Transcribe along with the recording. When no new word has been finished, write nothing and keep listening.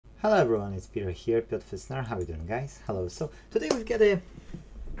Hello everyone, it's Peter here, Piotr Fisner. How are you doing, guys? Hello. So today we've got a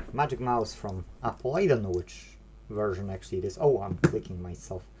magic mouse from Apple. I don't know which version actually it is. Oh, I'm clicking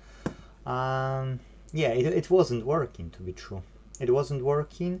myself. Yeah, it wasn't working, to be true. It wasn't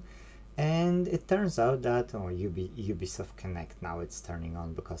working, and it turns out that Ubisoft Connect now it's turning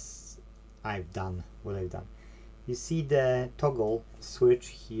on because I've done what I've done. You see the toggle switch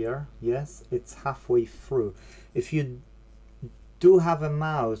here? Yes, it's halfway through. If you do have a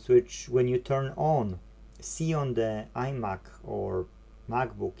mouse which when you turn on, see on the iMac or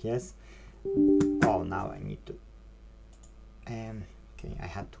MacBook, yes? Oh, now I need to okay, I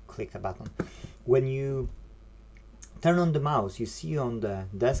had to click a button. When you turn on the mouse, you see on the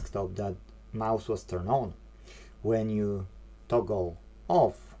desktop that mouse was turned on. When you toggle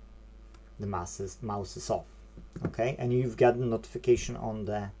off, the mouse is off. Okay, and you've got a notification on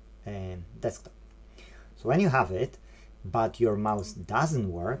the desktop. So when you have it but your mouse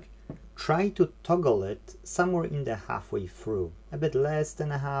doesn't work, try to toggle it somewhere in the halfway through, a bit less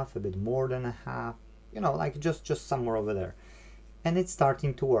than a half, a bit more than a half, you know, like just somewhere over there, and it's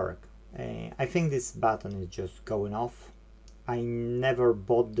starting to work. I think this button is just going off. I never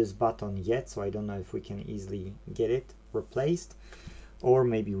bought this button yet, so I don't know if we can easily get it replaced, or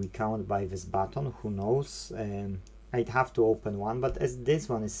maybe we can't buy this button, who knows. I'd have to open one, but as this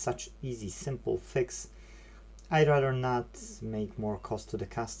one is such easy, simple fix, I'd rather not make more cost to the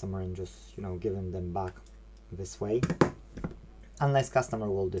customer and just, you know, giving them back this way, unless customer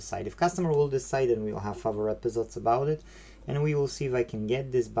will decide. If customer will decide, then we'll have other episodes about it, and we will see if I can get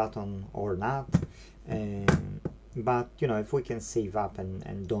this button or not. But you know, if we can save up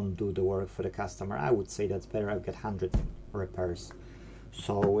and don't do the work for the customer, I would say that's better. I've got 100 repairs,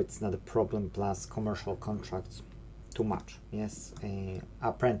 so it's not a problem. Plus commercial contracts, too much. Yes,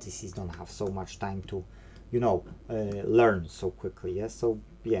 apprentices don't have so much time to, you know, learn so quickly. Yes, so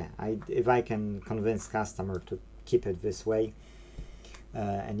yeah, if I can convince customer to keep it this way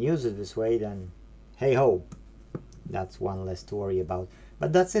and use it this way, then hey ho, that's one less to worry about.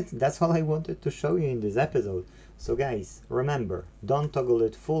 But that's it. That's all I wanted to show you in this episode. So guys, remember, don't toggle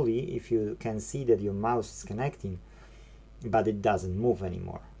it fully if you can see that your mouse is connecting but it doesn't move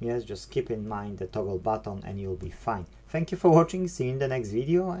anymore. Yes, just keep in mind the toggle button and you'll be fine. Thank you for watching. See you in the next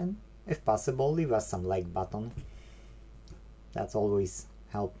video, and if possible, leave us some like button. That's always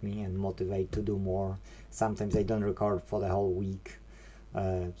helped me and motivate to do more. Sometimes I don't record for the whole week,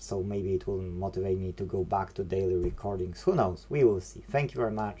 so maybe it will motivate me to go back to daily recordings. Who knows? We will see. Thank you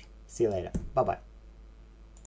very much. See you later. Bye bye.